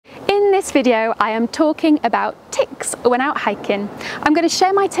this video I am talking about ticks when out hiking. I'm going to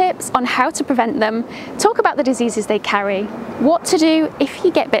share my tips on how to prevent them, talk about the diseases they carry, what to do if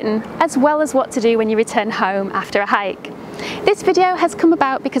you get bitten, as well as what to do when you return home after a hike. This video has come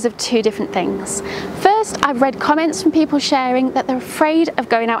about because of two different things. First, I've read comments from people sharing that they're afraid of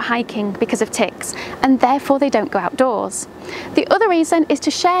going out hiking because of ticks and therefore they don't go outdoors. The other reason is to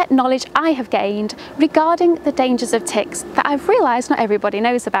share knowledge I have gained regarding the dangers of ticks that I've realised not everybody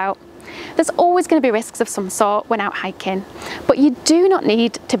knows about. There's always going to be risks of some sort when out hiking, but you do not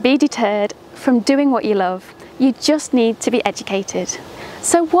need to be deterred from doing what you love. You just need to be educated.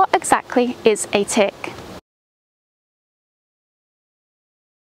 So what exactly is a tick?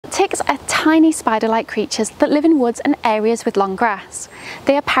 Ticks are tiny spider-like creatures that live in woods and areas with long grass.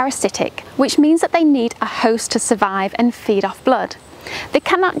 They are parasitic, which means that they need a host to survive and feed off blood. They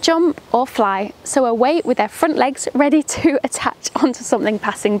cannot jump or fly, so are away with their front legs ready to attach onto something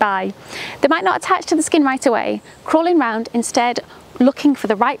passing by. They might not attach to the skin right away, crawling round instead, looking for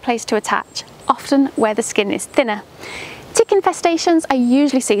the right place to attach, often where the skin is thinner. Tick infestations are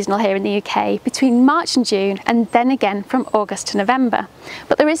usually seasonal here in the UK between March and June, and then again from August to November,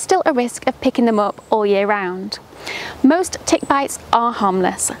 but there is still a risk of picking them up all year round. Most tick bites are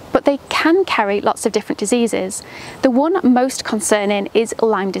harmless, but they can carry lots of different diseases. The one most concerning is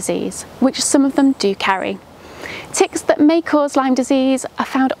Lyme disease, which some of them do carry. Ticks that may cause Lyme disease are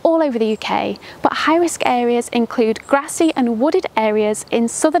found all over the UK, but high-risk areas include grassy and wooded areas in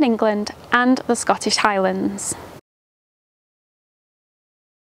southern England and the Scottish Highlands.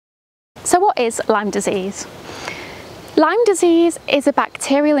 So what is Lyme disease? Lyme disease is a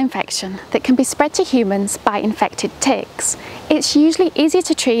bacterial infection that can be spread to humans by infected ticks. It's usually easier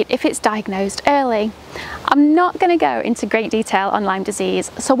to treat if it's diagnosed early. I'm not going to go into great detail on Lyme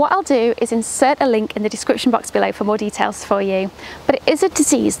disease, so what I'll do is insert a link in the description box below for more details for you. But it is a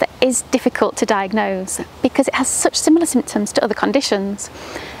disease that is difficult to diagnose because it has such similar symptoms to other conditions.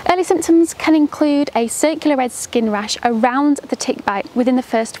 Early symptoms can include a circular red skin rash around the tick bite within the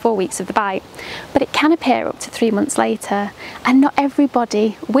first 4 weeks of the bite, but it can appear up to 3 months later, and not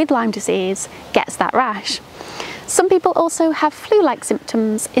everybody with Lyme disease gets that rash. Some people also have flu-like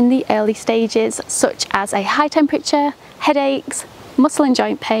symptoms in the early stages, such as a high temperature, headaches, muscle and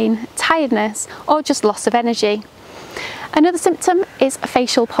joint pain, tiredness, or just loss of energy. Another symptom is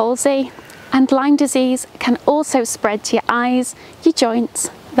facial palsy, and Lyme disease can also spread to your eyes, your joints,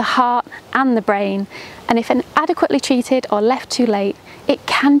 the heart and the brain, and if inadequately treated or left too late, it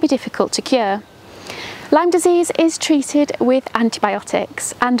can be difficult to cure. Lyme disease is treated with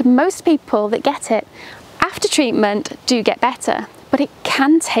antibiotics, and most people that get it after treatment do get better, but it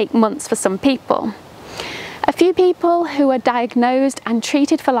can take months for some people. A few people who are diagnosed and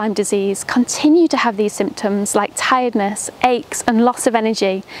treated for Lyme disease continue to have these symptoms like tiredness, aches and loss of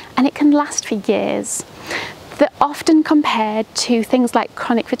energy, and it can last for years. They're often compared to things like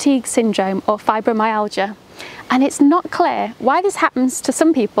chronic fatigue syndrome or fibromyalgia, and it's not clear why this happens to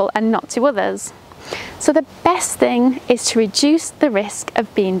some people and not to others. So the best thing is to reduce the risk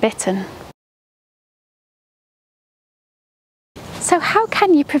of being bitten. So how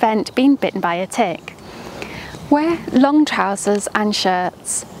can you prevent being bitten by a tick? Wear long trousers and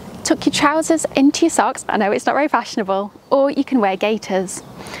shirts. Tuck your trousers into your socks, I know it's not very fashionable, or you can wear gaiters.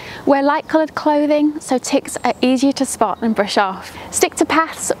 Wear light coloured clothing so ticks are easier to spot and brush off. Stick to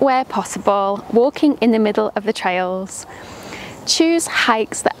paths where possible, walking in the middle of the trails. Choose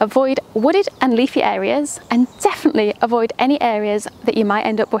hikes that avoid wooded and leafy areas, and definitely avoid any areas that you might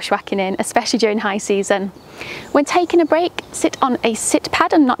end up bushwhacking in, especially during high season. When taking a break, sit on a sit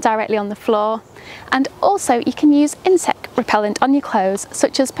pad and not directly on the floor. And also you can use insect repellent on your clothes,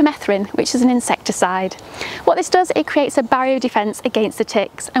 such as permethrin, which is an insecticide. What this does, it creates a barrier of defence against the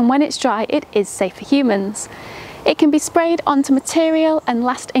ticks, and when it's dry it is safe for humans. It can be sprayed onto material and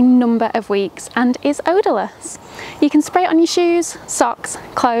last a number of weeks and is odourless. You can spray it on your shoes, socks,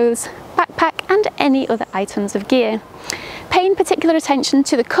 clothes, backpack and any other items of gear. Paying particular attention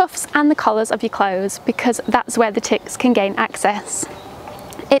to the cuffs and the collars of your clothes because that's where the ticks can gain access.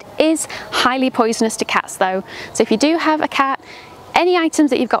 It is highly poisonous to cats though, so if you do have a cat, any items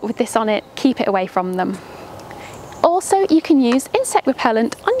that you've got with this on it, keep it away from them. Also, you can use insect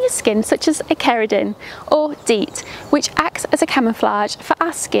repellent on your skin, such as Akeridin or DEET, which acts as a camouflage for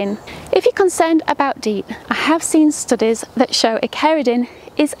our skin. If you're concerned about DEET, I have seen studies that show Akeridin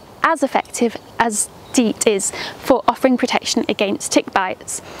is as effective as DEET is for offering protection against tick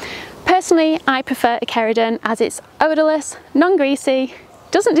bites. Personally, I prefer Akeridin as it's odourless, non-greasy,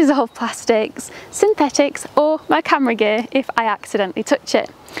 doesn't dissolve plastics, synthetics, or my camera gear if I accidentally touch it.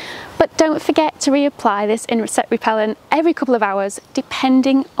 But don't forget to reapply this insect repellent every couple of hours,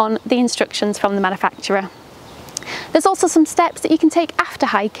 depending on the instructions from the manufacturer. There's also some steps that you can take after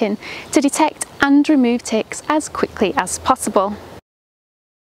hiking to detect and remove ticks as quickly as possible.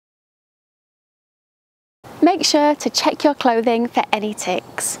 Make sure to check your clothing for any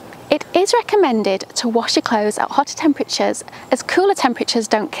ticks. It is recommended to wash your clothes at hotter temperatures, as cooler temperatures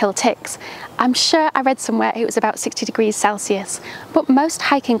don't kill ticks. I'm sure I read somewhere it was about 60 degrees Celsius, but most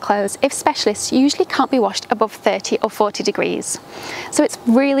hiking clothes, if specialists, usually can't be washed above 30 or 40 degrees. So it's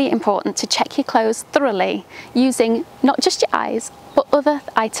really important to check your clothes thoroughly using not just your eyes, but other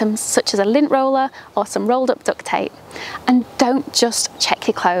items such as a lint roller or some rolled up duct tape. And don't just check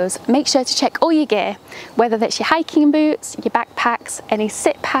your clothes, make sure to check all your gear, whether that's your hiking boots, your backpacks, any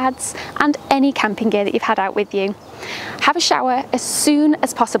sit pads, and any camping gear that you've had out with you. Have a shower as soon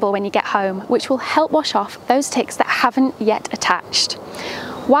as possible when you get home, which will help wash off those ticks that haven't yet attached.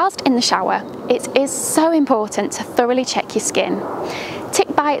 Whilst in the shower, it is so important to thoroughly check your skin.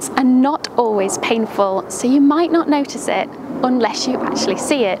 Tick bites are not always painful, so you might not notice it unless you actually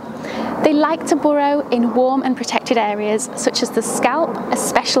see it. They like to burrow in warm and protected areas such as the scalp,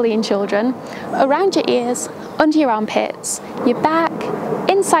 especially in children, around your ears, under your armpits, your back,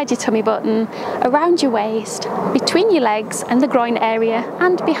 inside your tummy button, around your waist, between your legs and the groin area,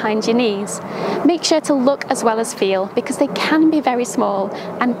 and behind your knees. Make sure to look as well as feel, because they can be very small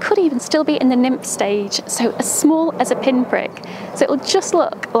and could even still be in the nymph stage, so as small as a pinprick, so it'll just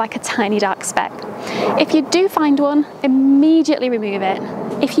look like a tiny dark speck. If you do find one, immediately remove it.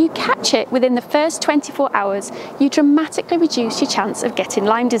 If you catch it within the first 24 hours, you dramatically reduce your chance of getting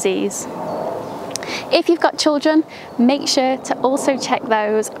Lyme disease. If you've got children, make sure to also check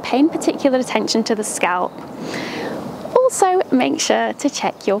those, paying particular attention to the scalp. Also, make sure to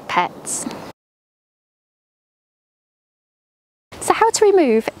check your pets. So how to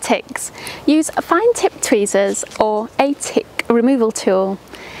remove ticks? Use fine tip tweezers or a tick removal tool.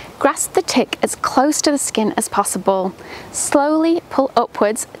 Grasp the tick as close to the skin as possible. Slowly pull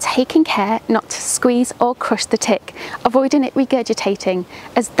upwards, taking care not to squeeze or crush the tick, avoiding it regurgitating,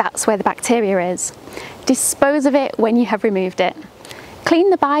 as that's where the bacteria is. Dispose of it when you have removed it. Clean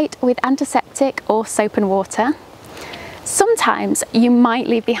the bite with antiseptic or soap and water. Sometimes you might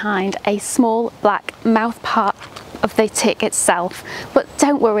leave behind a small black mouth part of the tick itself, but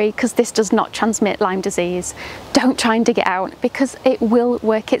don't worry, because this does not transmit Lyme disease. Don't try and dig it out, because it will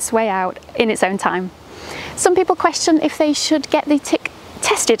work its way out in its own time. Some people question if they should get the tick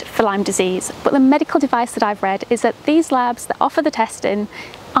tested for Lyme disease, but the medical advice that I've read is that these labs that offer the testing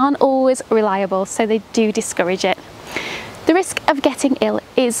aren't always reliable, so they do discourage it. The risk of getting ill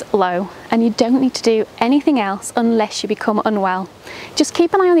is low, and you don't need to do anything else unless you become unwell. Just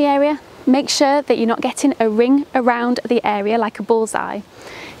keep an eye on the area. Make sure that you're not getting a ring around the area like a bullseye.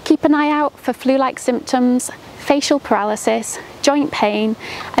 Keep an eye out for flu-like symptoms, facial paralysis, joint pain,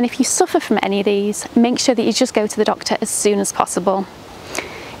 and if you suffer from any of these, make sure that you just go to the doctor as soon as possible.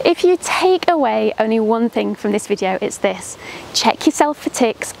 If you take away only one thing from this video, it's this: check yourself for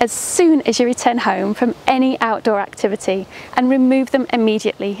ticks as soon as you return home from any outdoor activity, and remove them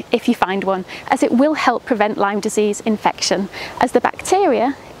immediately if you find one, as it will help prevent Lyme disease infection, as the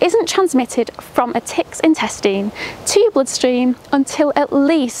bacteria isn't transmitted from a tick's intestine to your bloodstream until at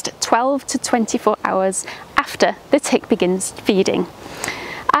least 12 to 24 hours after the tick begins feeding.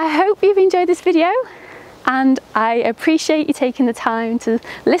 I hope you've enjoyed this video, and I appreciate you taking the time to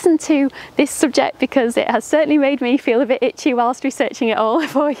listen to this subject, because it has certainly made me feel a bit itchy whilst researching it all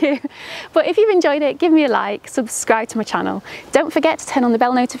for you. But if you've enjoyed it, give me a like, subscribe to my channel. Don't forget to turn on the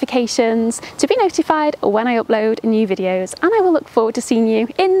bell notifications to be notified when I upload new videos, and I will look forward to seeing you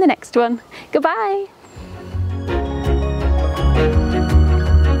in the next one. Goodbye!